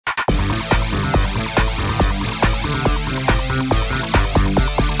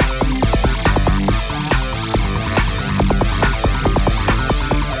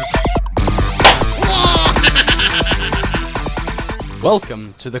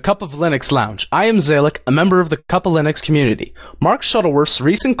Welcome to the Cup of Linux Lounge. I am Zalek, a member of the Cup of Linux community. Mark Shuttleworth's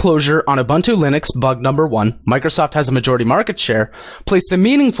recent closure on Ubuntu Linux bug number 1, Microsoft has a majority market share, placed a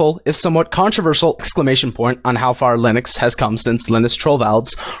meaningful, if somewhat controversial, exclamation point on how far Linux has come since Linus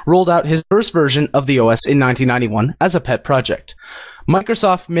Torvalds rolled out his first version of the OS in 1991 as a pet project.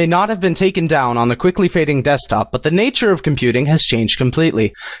 Microsoft may not have been taken down on the quickly fading desktop, but the nature of computing has changed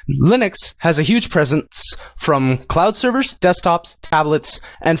completely. Linux has a huge presence from cloud servers, desktops, tablets,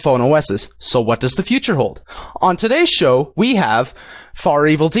 and phone OSs. So what does the future hold? On today's show, we have Far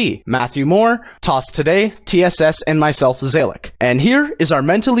Evil D, Matthew Moore, Toss Today, TSS, and myself, Zalek. And here is our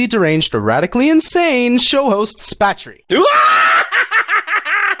mentally deranged, radically insane show host, Spatry.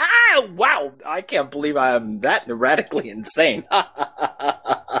 Wow, I can't believe I am that radically insane. I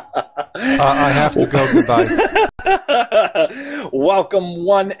have to go. Goodbye. Welcome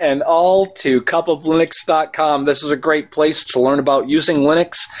one and all to cupoflinux.com. This is a great place to learn about using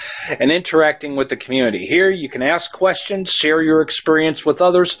Linux and interacting with the community. Here you can ask questions, share your experience with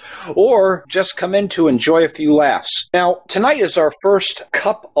others, or just come in to enjoy a few laughs. Now, tonight is our first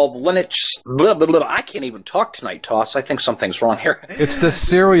Cup of Linux. I can't even talk tonight, Toss. I think something's wrong here. It's the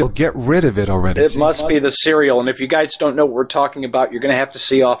cereal. Get rid of it already. It must be the cereal. And if you guys don't know what we're talking about, you're going to have to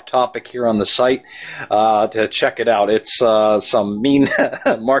see off topic here on the site to check it out. It's some mean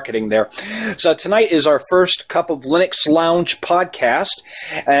marketing there. So tonight is our first Cup of Linux Lounge podcast,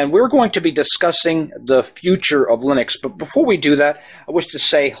 and we're going to be discussing the future of Linux. But before we do that, I wish to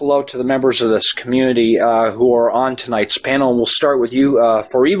say hello to the members of this community who are on tonight's panel. And we'll start with you,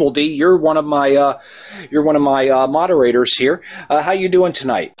 For Evil D. You're one of my moderators here. How you doing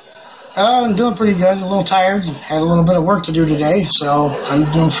tonight? I'm doing pretty good. A little tired. Had a little bit of work to do today, so I'm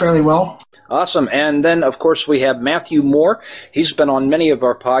doing fairly well. Awesome. And then, of course, we have Matthew Moore. He's been on many of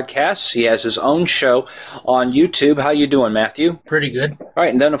our podcasts. He has his own show on YouTube. How you doing, Matthew? Pretty good. All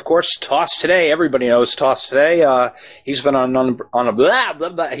right. And then, of course, Toss Today. Everybody knows Toss Today. He's been on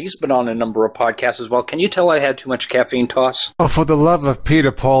he's been on a number of podcasts as well. Can you tell I had too much caffeine, Toss? Oh, for the love of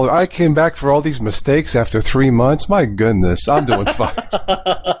Peter Paul, I came back for all these mistakes after 3 months. My goodness, I'm doing fine.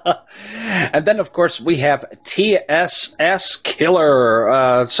 And then, of course, we have TSS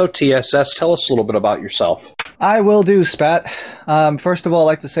Killer. So, TSS, tell us a little bit about yourself. I will do, Spat. First of all,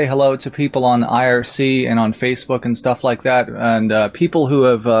 I'd like to say hello to people on IRC and on Facebook and stuff like that, and people who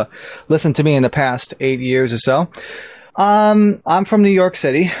have listened to me in the past 8 years or so. I'm from New York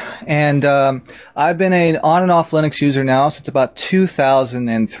City, and I've been an on and off Linux user now since about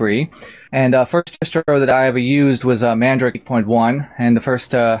 2003. And first distro that I ever used was Mandrake 8.1, and the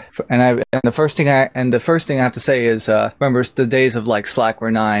first thing I have to say is remember the days of like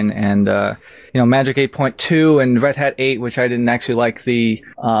Slackware 9 and Mandrake 8.2 and Red Hat 8, which I didn't actually like the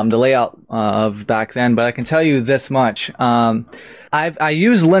layout of back then, but I can tell you this much. I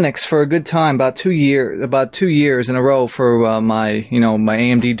used Linux for a good time, about 2 years in a row for my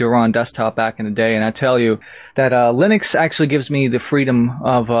AMD Duron desktop back in the day, and I tell you that Linux actually gives me the freedom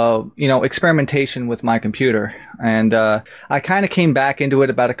of experimentation with my computer, and I kind of came back into it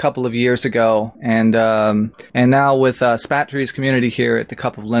about a couple of years ago, and now with Spatry's community here at the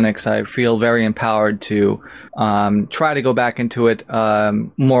Cup of Linux, I feel very empowered to try to go back into it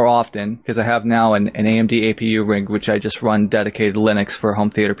more often, because I have now an AMD APU rig which I just run dedicated to Linux for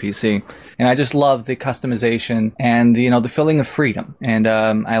home theater PC, and I just love the customization and the feeling of freedom. And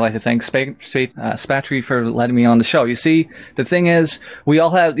I like to thank Spatry for letting me on the show. You see, the thing is, we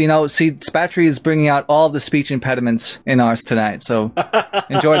all have Spatry is bringing out all the speech impediments in ours tonight. So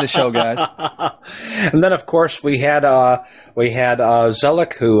enjoy the show, guys. And then, of course, we had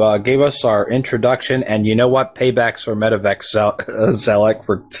Zalek, who gave us our introduction. And you know what? Paybacks or Medivacs, Zalek,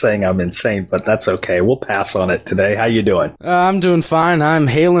 for saying I'm insane, but that's okay. We'll pass on it today. How you doing? I'm doing fine. I'm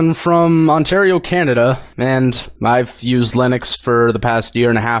hailing from Ontario, Canada, and I've used Linux for the past year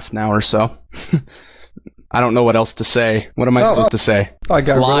and a half now or so. I don't know what else to say. What am I supposed to say? I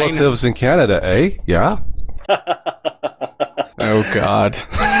got relatives in Canada, eh? Yeah. Oh, God.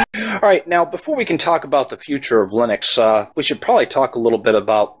 All right, now, before we can talk about the future of Linux, we should probably talk a little bit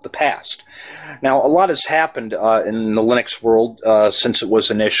about the past. Now, a lot has happened in the Linux world since it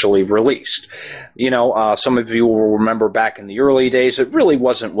was initially released. Some of you will remember back in the early days, it really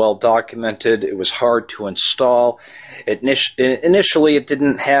wasn't well documented. It was hard to install. Initially, it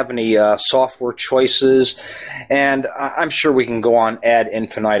didn't have any software choices, and I'm sure we can go on ad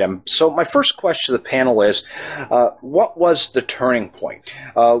infinitum. So my first question to the panel is, what was the turning point?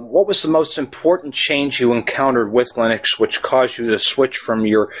 What was the most important change you encountered with Linux which caused you to switch from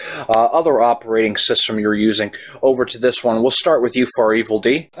your other operating system you're using over to this one? We'll start with you, Far Evil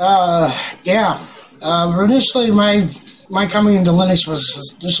D. Initially, my my coming into Linux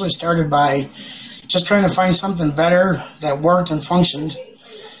was initially started by just trying to find something better that worked and functioned,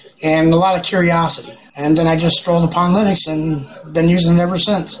 and a lot of curiosity. And then I just strolled upon Linux and been using it ever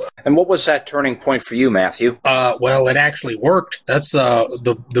since. And what was that turning point for you, Matthew? Well, it actually worked. That's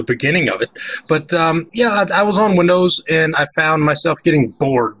the beginning of it. But yeah, I was on Windows and I found myself getting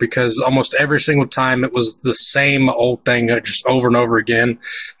bored because almost every single time it was the same old thing, just over and over again.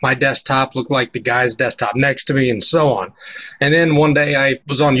 My desktop looked like the guy's desktop next to me, and so on. And then one day I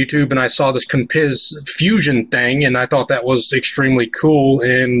was on YouTube and I saw this Compiz Fusion thing, and I thought that was extremely cool.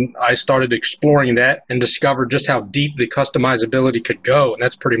 And I started exploring that and discovered just how deep the customizability could go, and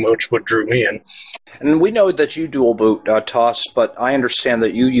that's pretty much what drew me in. And we know that you dual boot, Toss, but I understand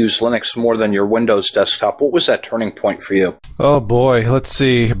that you use Linux more than your Windows desktop. What was that turning point for you? Oh boy, let's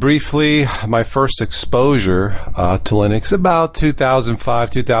see. Briefly, my first exposure to Linux, about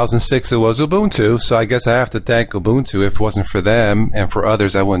 2005, 2006, it was Ubuntu. So I guess I have to thank Ubuntu. If it wasn't for them and for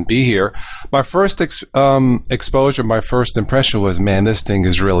others, I wouldn't be here. My first exposure, my first impression was, man, this thing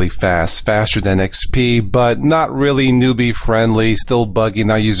is really fast, faster than XP, but not really newbie friendly, still buggy,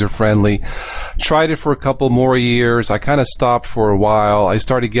 not user friendly. Tried it for a couple more years. I kind of stopped for a while. I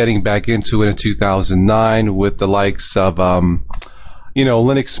started getting back into it in 2009 with the likes of,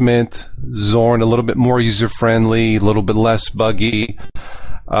 Linux Mint, Zorn, a little bit more user friendly, a little bit less buggy.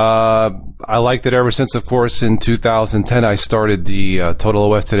 I liked it ever since, of course. In 2010, I started the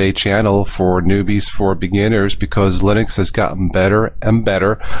Total OS Today channel for newbies, for beginners, because Linux has gotten better and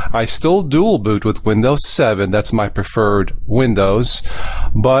better. I still dual boot with Windows 7. That's my preferred Windows.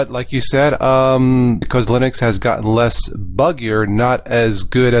 But like you said, because Linux has gotten less buggier, not as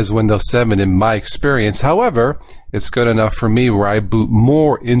good as Windows 7 in my experience. However, it's good enough for me where I boot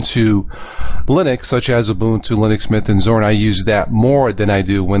more into Linux, such as Ubuntu, Linux Mint, and Zorn. I use that more than I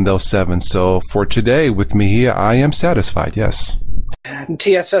do Windows 7. So for today, with me here, I am satisfied, yes.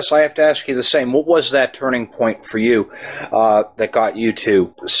 TSS, I have to ask you the same. What was that turning point for you that got you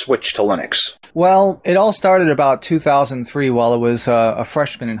to switch to Linux? Well, it all started about 2003 while I was a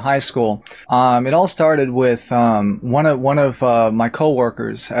freshman in high school. It all started with one of my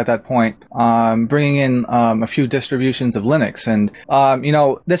coworkers at that point bringing in a few distributions of Linux. And,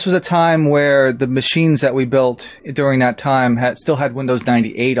 this was a time where the machines that we built during that time still had Windows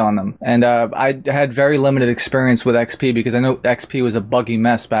 98 on them. And I had very limited experience with XP because I know XP was a buggy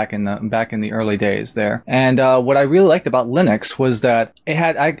mess back in the early days there. And what I really liked about Linux was that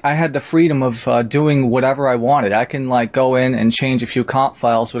I had the freedom of doing whatever I wanted. I can go in and change a few comp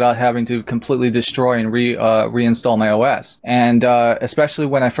files without having to completely destroy and reinstall my OS. And especially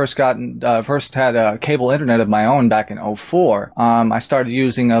when I first had cable internet of my own back in 2004, I started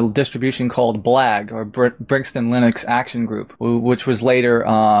using a distribution called BLAG, or Brixton Linux Action Group, which was later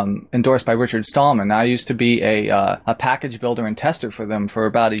endorsed by Richard Stallman. I used to be a package builder and tester for them for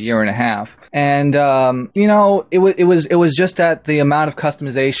about a year and a half. And it was just that the amount of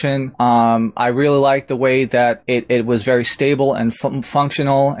customization. I really liked the way that it was very stable and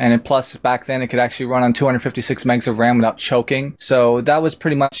functional, and plus back then it could actually run on 256 megs of RAM without choking. So that was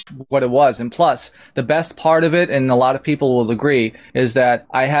pretty much what it was. And plus, the best part of it, and a lot of people will agree, is that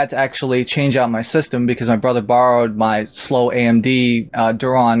I had to actually change out my system because my brother borrowed my slow AMD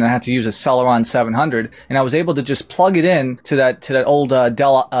Duron, and I had to use a Celeron 700, and I was able to just plug it in to that old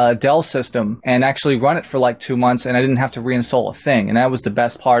Dell system and actually run it for like 2 months, and I didn't have to reinstall a thing. And that was the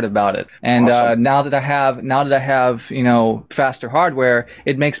best part about it. And awesome. Now that I have faster hardware,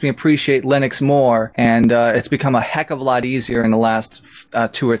 it makes me appreciate Linux more, and it's become a heck of a lot easier in the last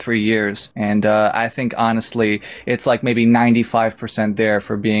 2 or 3 years. And I think honestly, it's like maybe 95% there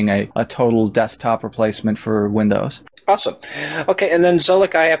for being a total desktop replacement for Windows. Awesome. Okay, and then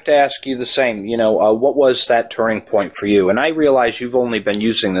Zelik, I have to ask you the same. What was that turning point for you? And I realize you've only been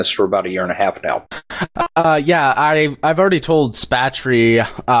using this for about a year and a half now. Yeah, I've already told Spatry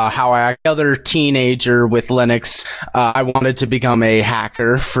how I, other teenager with Linux, I wanted to become a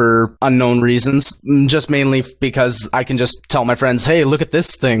hacker for unknown reasons, just mainly because I can just tell my friends, hey, look at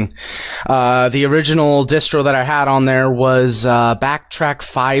this thing. The original distro that I had on there was Backtrack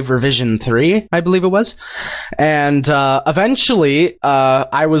 5 Revision 3, I believe it was. And eventually,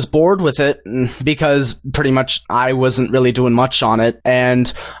 I was bored with it because pretty much I wasn't really doing much on it.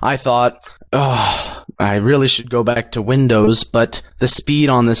 And I thought, I really should go back to Windows, but the speed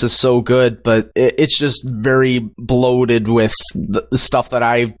on this is so good, but it's just very bloated with the stuff that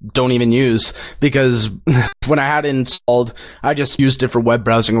I don't even use, because when I had it installed, I just used it for web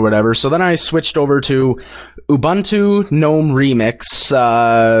browsing or whatever. So then I switched over to Ubuntu GNOME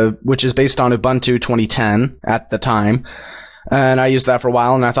Remix, which is based on Ubuntu 2010 at the time. And I used that for a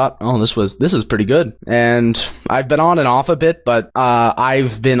while, and I thought, oh, this is pretty good. And I've been on and off a bit, but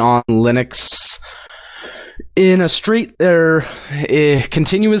I've been on Linux in a streak there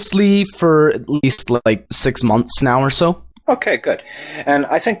continuously for at least like 6 months now or so. Okay, good. And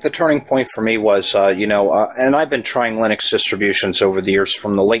I think the turning point for me was, and I've been trying Linux distributions over the years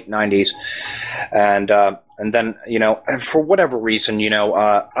from the late 90s, and then, for whatever reason,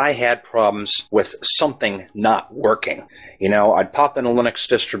 I had problems with something not working. I'd pop in a Linux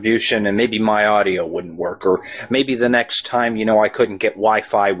distribution and maybe my audio wouldn't work, or maybe the next time, I couldn't get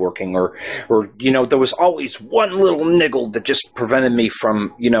Wi-Fi working, or there was always one little niggle that just prevented me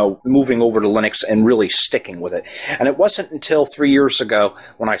from, moving over to Linux and really sticking with it. And it wasn't until 3 years ago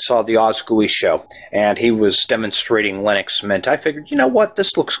when I saw the Oz GUI show and he was demonstrating Linux Mint. I figured, you know what,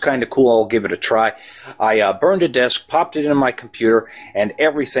 this looks kind of cool. I'll give it a try. I burned a disk, popped it in my computer, and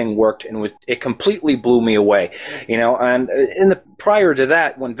everything worked, and it completely blew me away. And prior to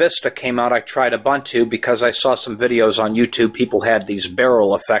that, when Vista came out, I tried Ubuntu because I saw some videos on YouTube. People had these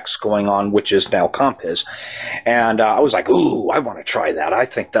barrel effects going on, which is now Compiz. And I was like, ooh, I want to try that. I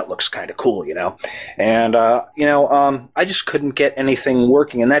think that looks kind of cool, And, I just couldn't get anything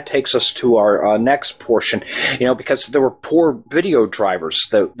working. And that takes us to our next portion, because there were poor video drivers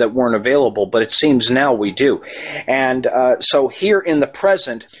that weren't available, but it seems now we do. And so here in the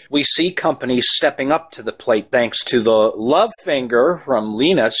present, we see companies stepping up to the plate thanks to the Love Finger from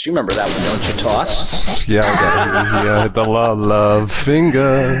Linus. You remember that one, don't you, Toss? Yeah, the Love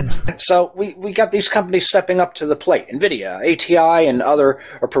Finger. So we got these companies stepping up to the plate. NVIDIA, ATI, and others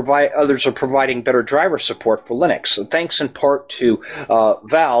are providing better driver support for Linux, thanks in part to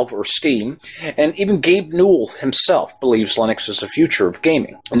Valve or Steam. And even Gabe Newell himself believes Linux is the future of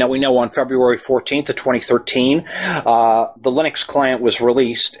gaming. Now, we know on February 14th of 2013, the Linux client was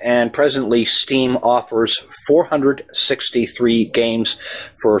released, and presently Steam offers 463 games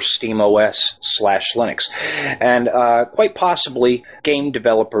for SteamOS/Linux. And quite possibly, game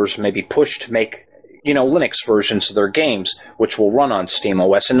developers may be pushed to make Linux versions of their games, which will run on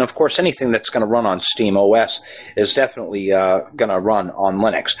SteamOS. And of course, anything that's going to run on SteamOS is definitely going to run on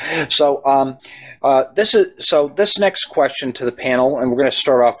Linux. So this next question to the panel, and we're going to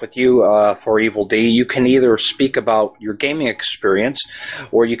start off with you, for Evil D. You can either speak about your gaming experience,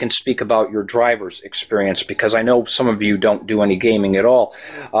 or you can speak about your driver's experience, because I know some of you don't do any gaming at all.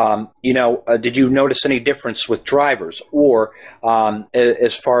 Did you notice any difference with drivers, or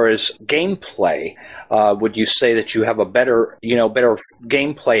as far as gameplay? Would you say that you have a better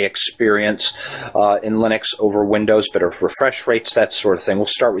gameplay experience in Linux over Windows, better refresh rates, that sort of thing? We'll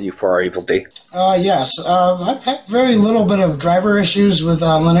start with you for our Evil D. Yes. I've had very little bit of driver issues with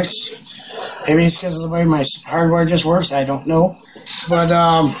Linux. Maybe it's because of the way my hardware just works. I don't know. But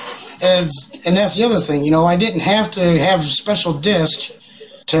and that's the other thing. I didn't have to have a special disk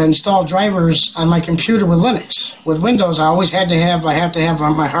to install drivers on my computer with Linux. With Windows, I have to have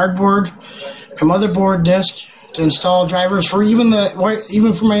on my hardboard, my motherboard disk to install drivers for even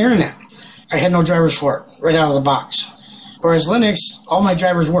for my internet. I had no drivers for it right out of the box. Whereas Linux, all my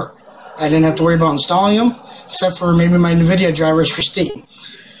drivers work. I didn't have to worry about installing them, except for maybe my NVIDIA drivers for Steam.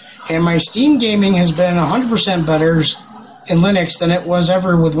 And my Steam gaming has been 100% better in Linux than it was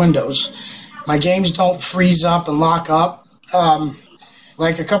ever with Windows. My games don't freeze up and lock up.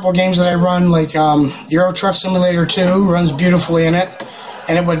 Like a couple of games that I run, like Euro Truck Simulator 2 runs beautifully in it,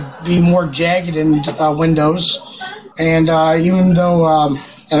 and it would be more jagged in Windows. And even though,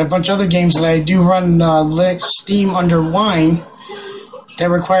 and a bunch of other games that I do run Linux Steam under Wine, that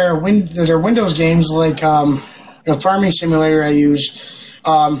require that are Windows games, like the Farming Simulator I use,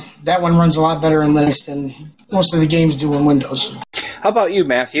 that one runs a lot better in Linux than most of the games do in Windows. How about you,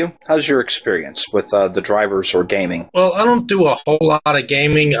 Matthew? How's your experience with the drivers or gaming? Well, I don't do a whole lot of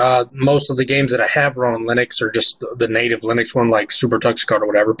gaming. Most of the games that I have run on Linux are just the native Linux one, like Super Tux Card or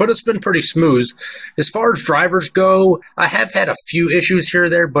whatever, but it's been pretty smooth. As far as drivers go, I have had a few issues here or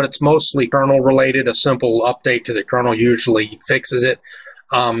there, but it's mostly kernel related. A simple update to the kernel usually fixes it.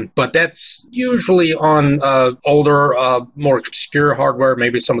 But that's usually on older, more obscure hardware,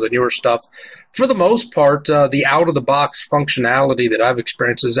 maybe some of the newer stuff. For the most part, the out-of-the-box functionality that I've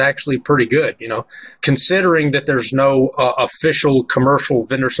experienced is actually pretty good, considering that there's no official commercial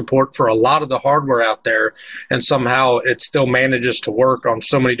vendor support for a lot of the hardware out there, and somehow it still manages to work on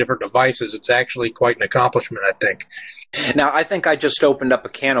so many different devices. It's actually quite an accomplishment, I think. Now, I think I just opened up a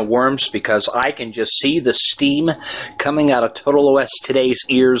can of worms, because I can just see the steam coming out of TotalOS Today's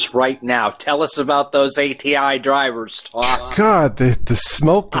ears right now. Tell us about those ATI drivers, Toss. God, the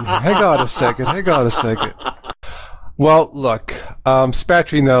smoke. Hang on a second. Well, look,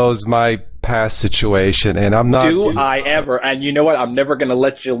 Spatry knows my past situation, and I'm not. Do I ever? And you know what? I'm never going to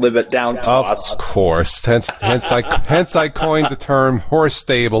let you live it down to us. Of course. Hence I coined the term horse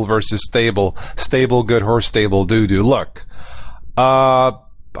stable versus stable. Stable good, horse stable doo-doo. Look, I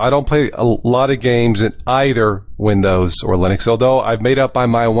don't play a lot of games in either Windows or Linux, although I've made up my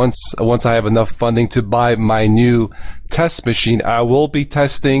mind once I have enough funding to buy my new test machine, I will be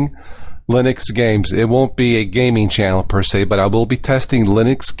testing Linux games. It won't be a gaming channel per se, but I will be testing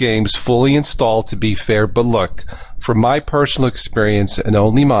Linux games fully installed, to be fair. But look, from my personal experience and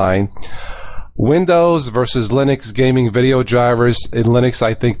only mine, Windows versus Linux gaming video drivers in Linux,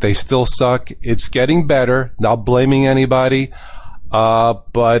 I think they still suck. It's getting better, not blaming anybody.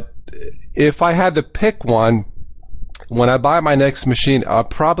 But if I had to pick one, when I buy my next machine, I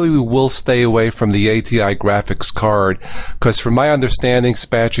probably will stay away from the ATI graphics card, because from my understanding,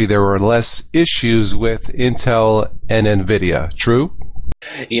 Spatry, there were less issues with Intel and NVIDIA. True?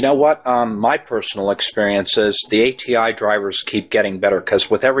 You know what? My personal experience is the ATI drivers keep getting better,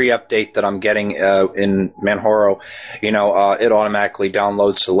 because with every update that I'm getting in Manjaro, it automatically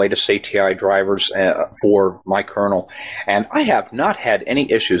downloads the latest ATI drivers for my kernel, and I have not had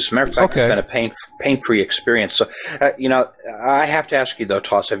any issues. As a matter of fact, It's been a pain-free experience. So, I have to ask you though,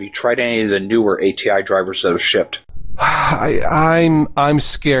 Toss, have you tried any of the newer ATI drivers that are shipped? I'm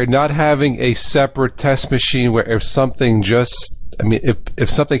scared not having a separate test machine where if something if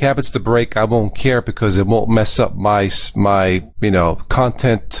something happens to break, I won't care because it won't mess up my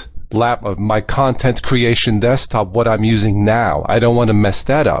content my content creation desktop, what I'm using now. I don't want to mess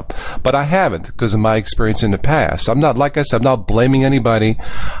that up, but I haven't because of my experience in the past. I'm not, like I said, I'm not blaming anybody,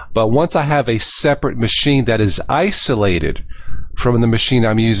 but once I have a separate machine that is isolated from the machine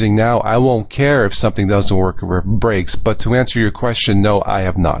I'm using now, I won't care if something doesn't work or breaks. But to answer your question, no, I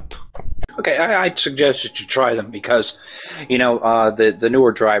have not. Okay, I'd suggest that you try them because, the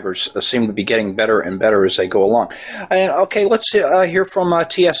newer drivers seem to be getting better and better as they go along. And okay, let's hear from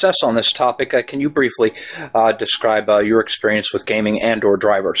TSS on this topic. Can you briefly describe your experience with gaming and/or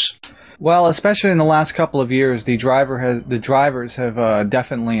drivers? Well, especially in the last couple of years, the drivers have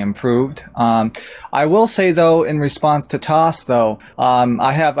definitely improved. I will say though, in response to TOS though,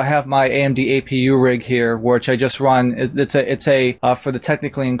 I have my AMD APU rig here, which I just run. It's a for the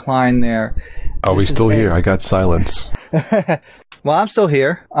technically inclined there. Are we still here? I got silence. Well, I'm still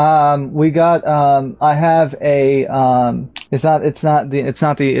here. I have a, it's not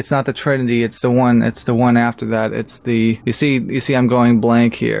the Trinity. It's the one after that. You see, I'm going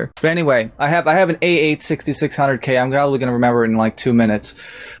blank here. But anyway, I have an A8 6600K. I'm probably going to remember it in like 2 minutes.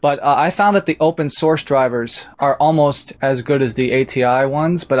 But, I found that the open source drivers are almost as good as the ATI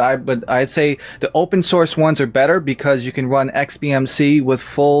ones, but I'd say the open source ones are better because you can run XBMC with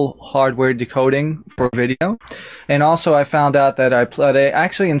full hardware decoding for video. And also I found out that I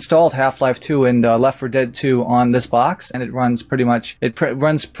actually installed Half-Life 2 and Left 4 Dead 2 on this box, and it runs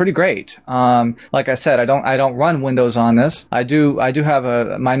runs pretty great. Like I said, I don't run Windows on this. I do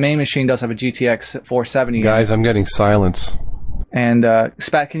have my main machine does have a GTX 470. Guys, I'm getting silence. And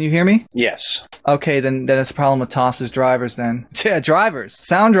Spat, can you hear me? Yes. Okay, then it's a problem with TOS's drivers then. Yeah, drivers,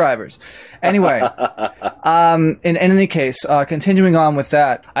 sound drivers. Anyway, in any case, continuing on with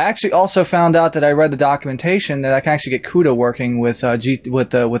that, I actually also found out that I read the documentation that I can actually get CUDA working with the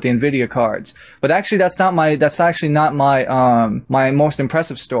NVIDIA cards. But actually, that's actually not my most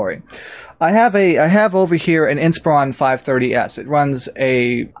impressive story. I have over here an Inspiron 530S. It runs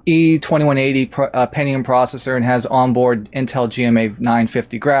a E2180 Pentium processor and has onboard Intel GMA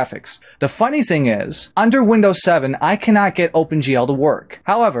 950 graphics. The funny thing is, under Windows 7, I cannot get OpenGL to work.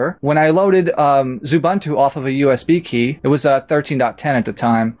 However, when I loaded Xubuntu off of a USB key, it was 13.10 at the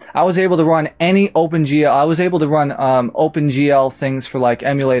time, I was able to run any OpenGL. I was able to run OpenGL things for like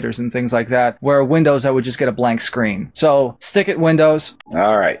emulators and things like that, where Windows I would just get a blank screen. So stick it Windows.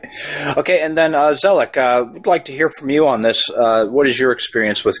 All right. Okay, and then Zelik, we'd like to hear from you on this. What is your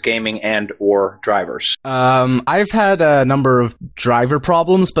experience with gaming and/or drivers? I've had a number of driver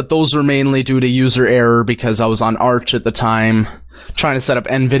problems, but those were mainly due to user error because I was on Arch at the time, trying to set up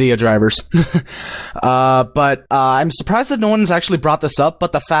NVIDIA drivers. But I'm surprised that no one's actually brought this up,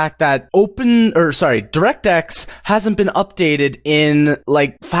 but the fact that DirectX hasn't been updated in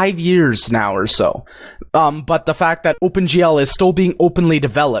like 5 years now or so. But the fact that OpenGL is still being openly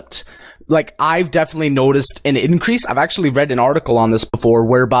developed, like, I've definitely noticed an increase. I've actually read an article on this before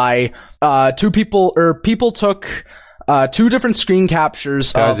whereby people took 2 different screen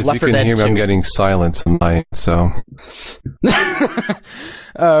captures Guys, of if Left you 4 can Dead hear me, 2. I'm getting silence on my so.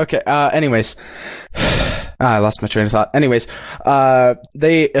 Okay. Anyways, I lost my train of thought. Anyways, a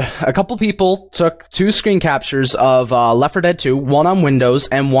couple people took 2 screen captures of Left 4 Dead 2, one on Windows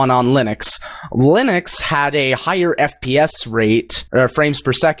and one on Linux. Linux had a higher FPS rate, or frames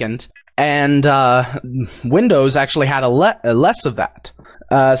per second, and Windows actually had less of that.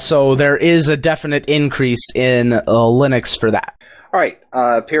 So there is a definite increase in Linux for that. All right.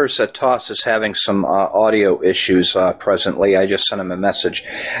 Appears that Toss is having some audio issues presently. I just sent him a message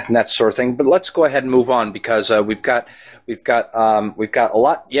and that sort of thing. But let's go ahead and move on because we've got a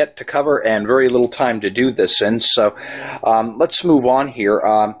lot yet to cover and very little time to do this in. So let's move on here.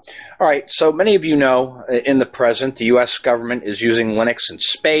 All right. So many of you know, in the present, the U.S. government is using Linux in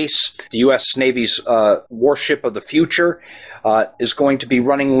space. The U.S. Navy's warship of the future is going to be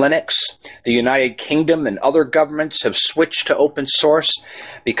running Linux. The United Kingdom and other governments have switched to open source.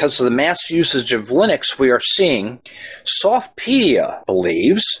 Because of the mass usage of Linux we are seeing, Softpedia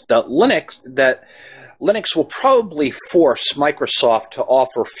believes that Linux will probably force Microsoft to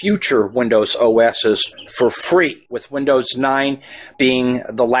offer future Windows OSs for free, with Windows 9 being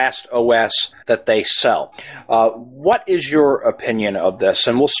the last OS that they sell. What is your opinion of this?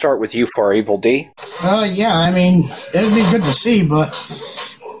 And we'll start with you, Far Evil D. Yeah, I mean, it'd be good to see, but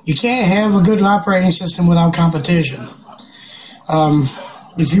you can't have a good operating system without competition.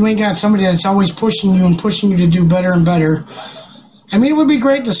 If you ain't got somebody that's always pushing you to do better and better, I mean, it would be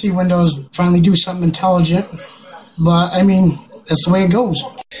great to see Windows finally do something intelligent, but I mean, that's the way it goes.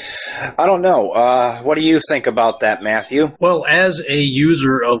 I don't know. What do you think about that, Matthew? Well, as a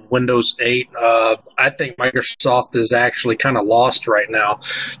user of Windows 8, I think Microsoft is actually kind of lost right now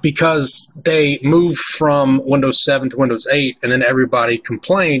because they moved from Windows 7 to Windows 8, and then everybody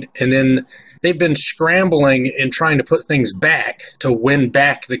complained, and then they've been scrambling and trying to put things back to win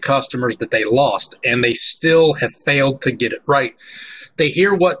back the customers that they lost, and they still have failed to get it right. They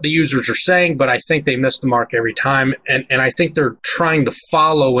hear what the users are saying, but I think they miss the mark every time, and I think they're trying to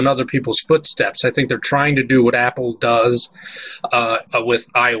follow in other people's footsteps. I think they're trying to do what Apple does with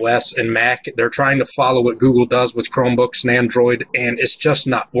iOS and Mac. They're trying to follow what Google does with Chromebooks and Android, and it's just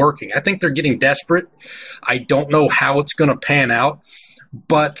not working. I think they're getting desperate. I don't know how it's going to pan out.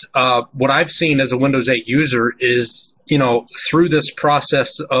 But what I've seen as a Windows 8 user is, you know, through this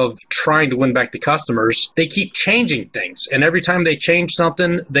process of trying to win back the customers, they keep changing things. And every time they change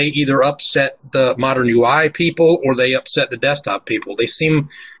something, they either upset the modern UI people or they upset the desktop people. They seem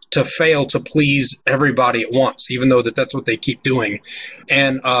to fail to please everybody at once, even though that's what they keep doing.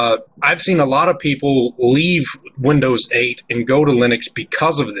 And I've seen a lot of people leave Windows 8 and go to Linux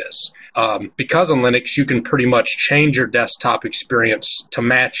because of this. Because on Linux, you can pretty much change your desktop experience to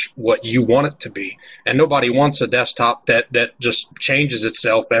match what you want it to be. And nobody wants a desktop that just changes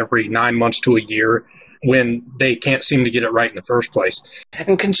itself every 9 months to a year when they can't seem to get it right in the first place.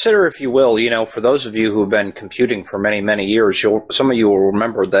 And consider, if you will, you know, for those of you who have been computing for many, many years, some of you will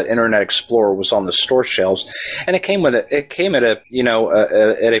remember that Internet Explorer was on the store shelves, and it came at a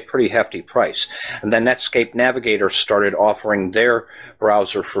pretty hefty price. And then Netscape Navigator started offering their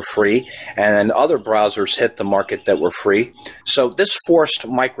browser for free, and then other browsers hit the market that were free. So this forced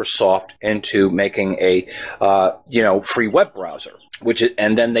Microsoft into making a free web browser.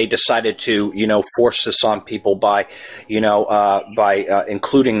 And then they decided to, force this on people by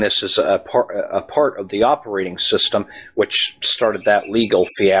including this as a part of the operating system, which started that legal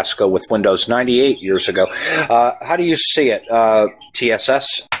fiasco with Windows 98 years ago. How do you see it,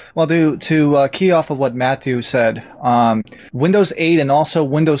 TSS? Well, to key off of what Matthew said, Windows 8 and also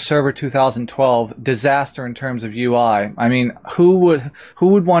Windows Server 2012, disaster in terms of UI. I mean, who would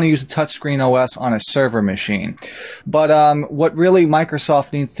want to use a touchscreen OS on a server machine? But what really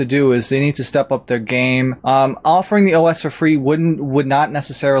Microsoft needs to do is they need to step up their game. Offering the OS for free would not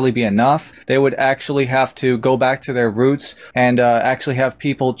necessarily be enough. They would actually have to go back to their roots and actually have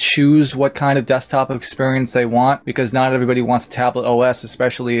people choose what kind of desktop experience they want, because not everybody wants a tablet OS,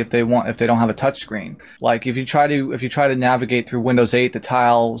 especially if they don't have a touchscreen. Like if you try to navigate through Windows 8, the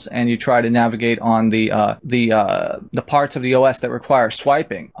tiles, and you try to navigate on the parts of the OS that require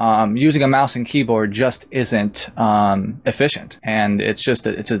swiping, using a mouse and keyboard just isn't efficient, and it's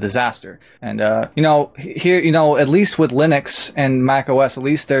a disaster. And here, at least with Linux and Mac OS, at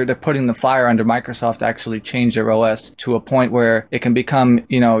least they're putting the fire under Microsoft to actually change their OS to a point where it can become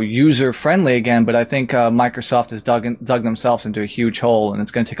user friendly again. But I think Microsoft has dug themselves into a huge hole, and it's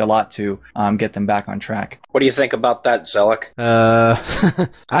going to take a lot to get them back on track. What do you think about that, Zelik?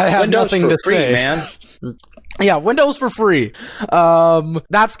 I have Windows nothing for to free, say, man. Yeah, Windows for free.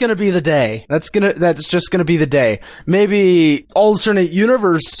 That's gonna be the day. That's just gonna be the day. Maybe alternate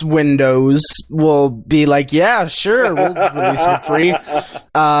universe Windows will be like, yeah, sure, we'll release it for free.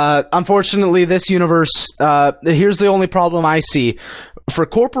 Unfortunately, this universe, here's the only problem I see. For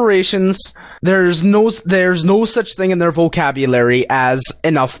corporations, there's no such thing in their vocabulary as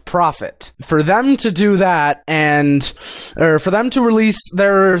enough profit. For them to do that or for them to release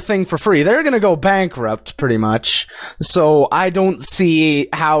their thing for free, they're gonna go bankrupt pretty much. So I don't see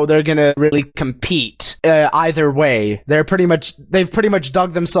how they're gonna really compete either way. They've pretty much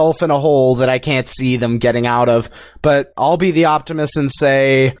dug themselves in a hole that I can't see them getting out of. But I'll be the optimist and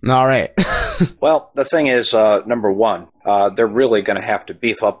say, all right. Well, the thing is, number one, they're really going to have to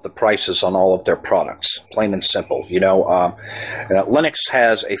beef up the prices on all of their products, plain and simple. Linux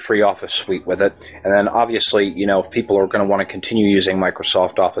has a free Office suite with it, and then obviously, if people are going to want to continue using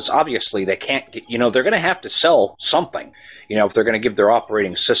Microsoft Office, obviously they can't get, they're going to have to sell something. If they're going to give their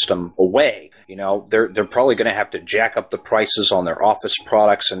operating system away, they're probably going to have to jack up the prices on their Office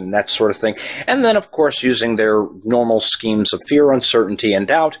products and that sort of thing. And then, of course, using their normal schemes of fear, uncertainty, and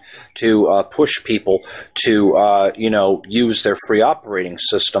doubt to push people to, use their free operating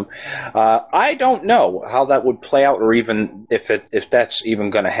system. I don't know how that would play out, or even if that's even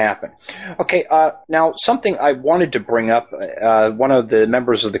going to happen. Okay, now something I wanted to bring up. One of the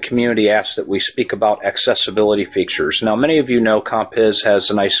members of the community asked that we speak about accessibility features. Now, many of you know Compiz has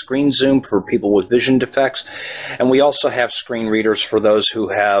a nice screen zoom for people with vision defects, and we also have screen readers for those who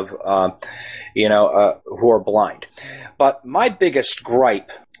have, who are blind. But my biggest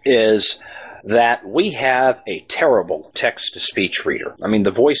gripe is that we have a terrible text-to-speech reader. I mean, the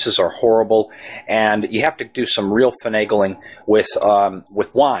voices are horrible, and you have to do some real finagling with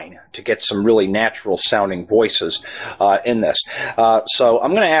Wine to get some really natural-sounding voices in this. So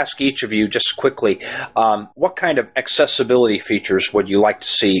I'm going to ask each of you just quickly, what kind of accessibility features would you like to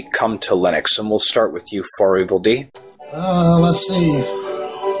see come to Linux? And we'll start with you, Far Evil D. Let's see.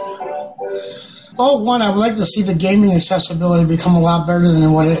 Well, one, I would like to see the gaming accessibility become a lot better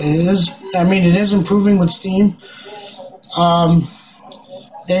than what it is. I mean, it is improving with Steam.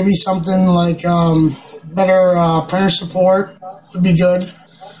 Maybe something like better printer support would be good.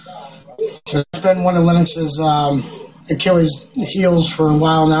 It's been one of Linux's Achilles heels for a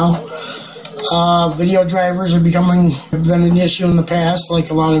while now. Video drivers have been an issue in the past, like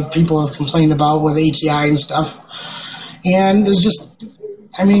a lot of people have complained about with ATI and stuff. And there's just,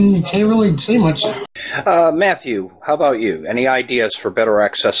 can't really say much. Matthew, how about you? Any ideas for better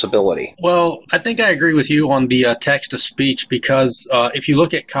accessibility? Well, I think I agree with you on the text-to-speech, because if you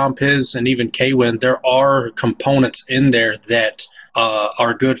look at Compiz and even Kwin, there are components in there that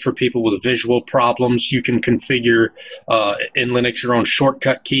are good for people with visual problems. You can configure in Linux your own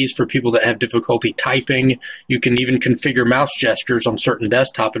shortcut keys for people that have difficulty typing. You can even configure mouse gestures on certain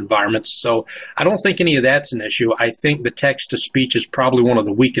desktop environments. So I don't think any of that's an issue. I think the text-to-speech is probably one of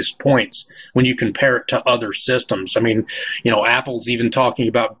the weakest points when you compare it to other systems. Apple's even talking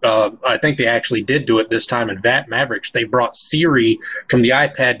about, I think they actually did do it this time in Mavericks. They brought Siri from the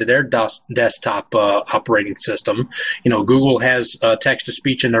iPad to their desktop operating system. Google has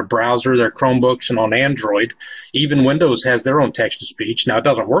text-to-speech in their browser, their Chromebooks, and on Android. Even Windows has their own text-to-speech. Now, it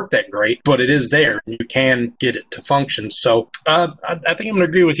doesn't work that great, but it is there. You can get it to function. So I think I'm going to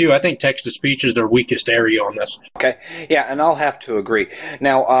agree with you. I think text-to-speech is their weakest area on this. Okay. Yeah, and I'll have to agree.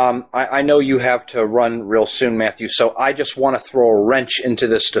 Now, I know you have to run real soon, Matthew, so I just want to throw a wrench into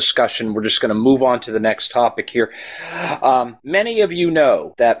this discussion. We're just going to move on to the next topic here. Many of you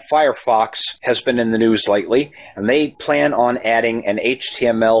know that Firefox has been in the news lately, and they plan on adding an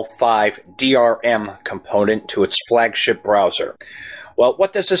HTML5 DRM component to its flagship browser. Well,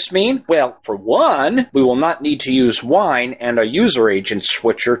 what does this mean? Well, for one, we will not need to use Wine and a user agent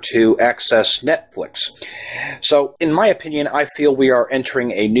switcher to access Netflix. So, in my opinion, I feel we are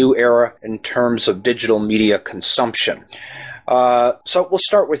entering a new era in terms of digital media consumption. So we'll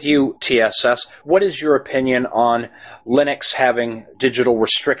start with you, TSS. What is your opinion on Linux having digital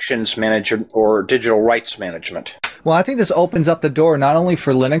restrictions management or digital rights management? Well, I think this opens up the door not only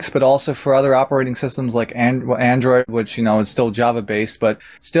for Linux, but also for other operating systems like Android, which, is still Java-based, but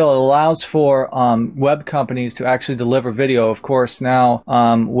still it allows for web companies to actually deliver video. Of course, now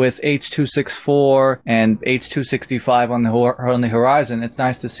with H.264 and H.265 on the horizon, it's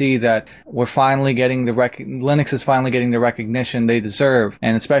nice to see that we're finally getting Linux is finally getting the recognition they deserve,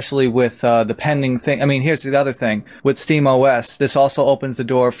 and especially with the pending thing. Here's the other thing. With SteamOS, this also opens the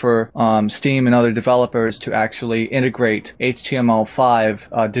door for Steam and other developers to actually integrate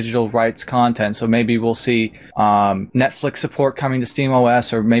HTML5 digital rights content. So maybe we'll see Netflix support coming to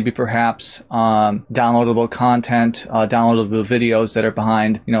SteamOS, or maybe perhaps downloadable content, downloadable videos that are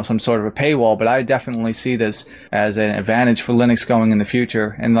behind, some sort of a paywall. But I definitely see this as an advantage for Linux going in the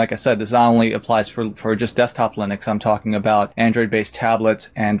future. And like I said, this not only applies for just desktop Linux. I'm talking about Android-based tablets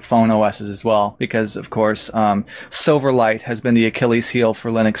and phone OSs as well, because of course Silverlight has been the Achilles heel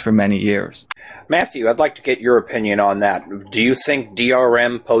for Linux for many years. Matthew, I'd like to get your opinion on that. Do you think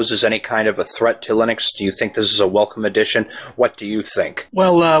DRM poses any kind of a threat to Linux? Do you think this is a welcome addition? What do you think?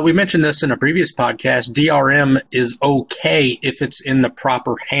 Well, we mentioned this in a previous podcast. DRM is okay if it's in the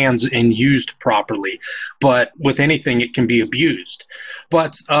proper hands and used properly, but with anything, it can be abused.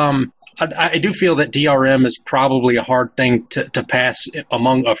 But I do feel that DRM is probably a hard thing to pass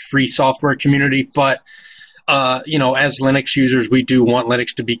among a free software community, but as Linux users, we do want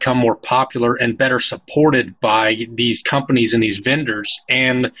Linux to become more popular and better supported by these companies and these vendors.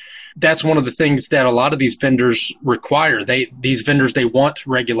 And that's one of the things that a lot of these vendors require. These vendors want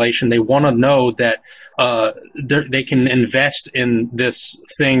regulation. They want to know that they can invest in this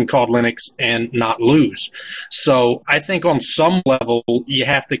thing called Linux and not lose. So I think on some level, you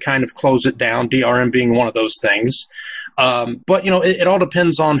have to kind of close it down, DRM being one of those things. But it all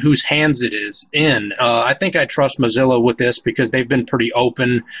depends on whose hands it is in. I think I trust Mozilla with this because they've been pretty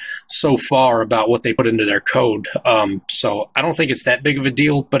open so far about what they put into their code. So I don't think it's that big of a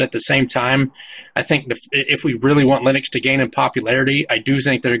deal. But at the same time, I think if we really want Linux to gain in popularity, I do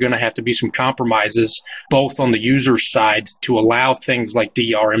think there are going to have to be some compromises, both on the user side, to allow things like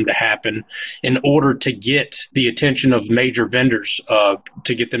DRM to happen in order to get the attention of major vendors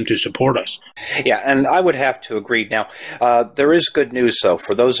to get them to support us. Yeah, and I would have to agree. Now, there is good news, though,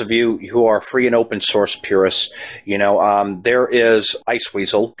 for those of you who are free and open source purists. There is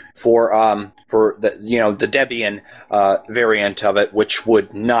Iceweasel for the the Debian variant of it, which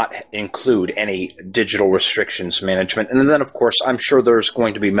would not include any digital restrictions management. And then, of course, I'm sure there's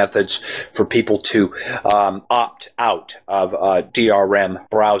going to be methods for people to opt out of DRM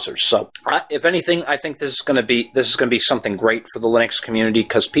browsers. So, if anything, I think this is going to be something great for the Linux community,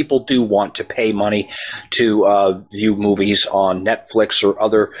 because people do want to pay money to view movies on Netflix or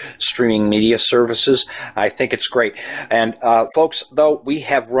other streaming media services. I think it's great. And folks, though, we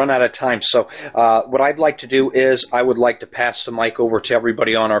have run out of time. So what I'd like to do is I would like to pass the mic over to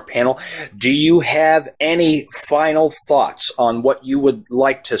everybody on our panel. Do you have any final thoughts on what you would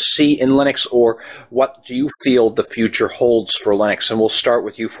like to see in Linux, or what do you feel the future holds for Linux? And we'll start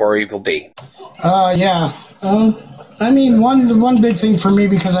with you, for Evil D. Yeah. The one big thing for me,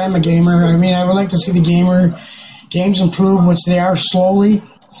 because I'm a gamer, I would like to see the games improve, which they are slowly.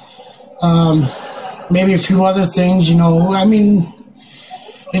 Maybe a few other things,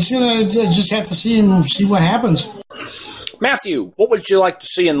 it's gonna just have to see what happens. Matthew, what would you like to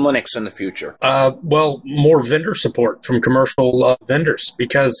see in Linux in the future? Well, more vendor support from commercial vendors,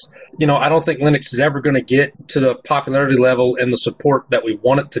 because, I don't think Linux is ever going to get to the popularity level and the support that we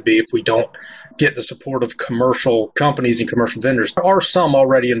want it to be if we don't get the support of commercial companies and commercial vendors. There are some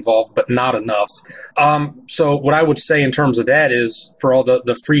already involved, but not enough. So what I would say in terms of that is, for all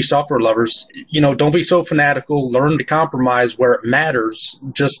the free software lovers, don't be so fanatical. Learn to compromise where it matters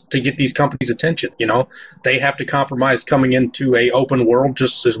just to get these companies' attention. They have to compromise coming into a open world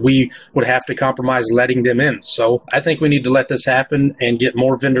just as we would have to compromise letting them in. So I think we need to let this happen and get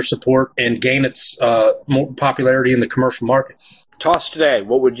more vendor support and gain its more popularity in the commercial market. Toss today,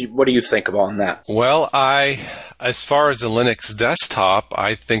 what do you think about that? Well, as far as the Linux desktop,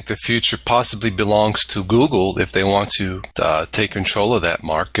 I think the future possibly belongs to Google if they want to take control of that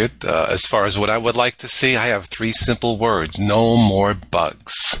market. As far as what I would like to see, I have 3 simple words: no more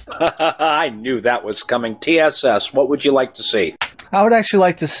bugs. I knew that was coming. TSS, what would you like to see? I would actually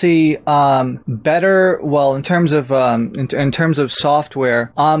like to see better, well, in terms of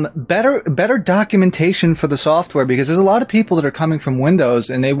software, better documentation for the software, because there's a lot of people that are coming from Windows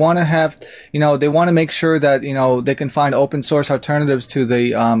and they want to have, they want to make sure that they can find open source alternatives to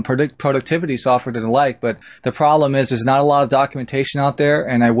the productivity software that they like. But the problem is there's not a lot of documentation out there,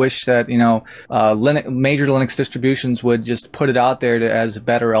 and I wish that major Linux distributions would just put it out there as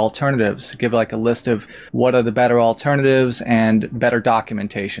better alternatives. Give like a list of what are the better alternatives and better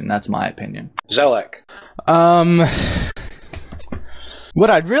documentation. That's my opinion. Zelek. What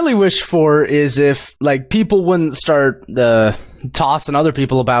I'd really wish for is if people wouldn't start tossing other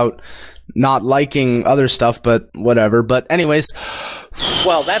people about not liking other stuff, but whatever. But anyways,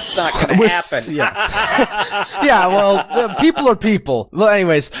 well, that's not going to happen. Yeah, well, people are people. Well,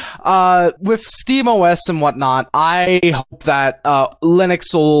 anyways, with SteamOS and whatnot, I hope that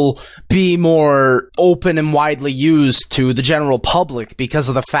Linux will be more open and widely used to the general public because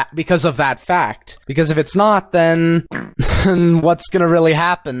of that fact. Because if it's not, then what's going to really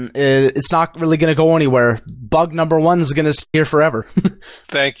happen? It's not really going to go anywhere. Bug number 1 is going to stay here forever.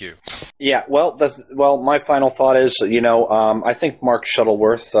 Thank you. Yeah, well, my final thought is, I think Mark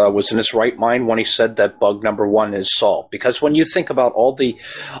Shuttleworth was in his right mind when he said that bug number 1 is solved. Because when you think about all the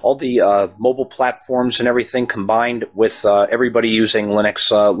mobile platforms and everything combined with everybody using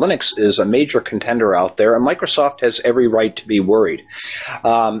Linux, Linux is a major contender out there, and Microsoft has every right to be worried.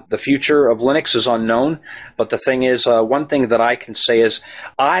 The future of Linux is unknown, but the thing is, one thing that I can say is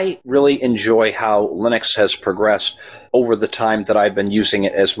I really enjoy how Linux has progressed over the time that I've been using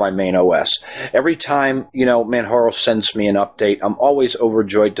it as my main OS. Every time, Manjaro sends me an update, I'm always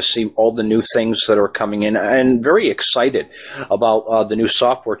overjoyed to see all the new things that are coming in and very excited about the new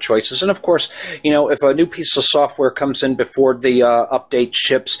software choices. And of course, if a new piece of software comes in before the update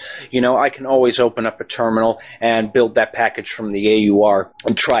ships, I can always open up a terminal and build that package from the AUR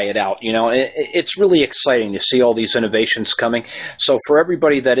and try it out. It's really exciting to see all these innovations coming. So for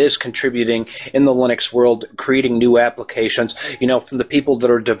everybody that is contributing in the Linux world, creating new applications, from the people that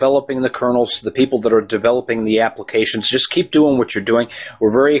are developing the kernels to the people that are developing the applications, just keep doing what you're doing.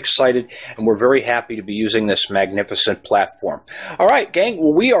 We're very excited and we're very happy to be using this magnificent platform. All right, gang,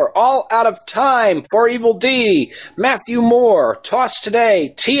 well, we are all out of time. For Evil D, Matthew Moore, Toss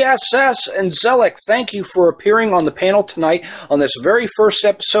Today, TSS, and Zelik, thank you for appearing on the panel tonight on this very first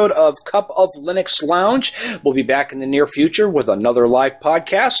episode of Cup of Linux Lounge. We'll be back in the near future with another live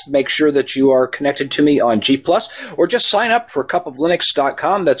podcast. Make sure that you are connected to me on G+, or just sign up for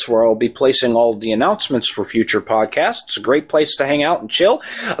cupoflinux.com. That's where I'll be placing all the announcements for future podcasts. It's a great place to hang out and chill.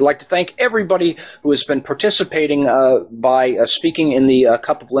 I'd like to thank everybody who has been participating by speaking in the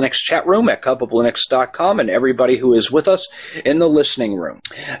Cup of Linux chat room at cupoflinux.com, and everybody who is with us in the listening room.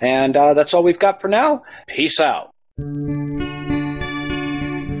 And that's all we've got for now. Peace out.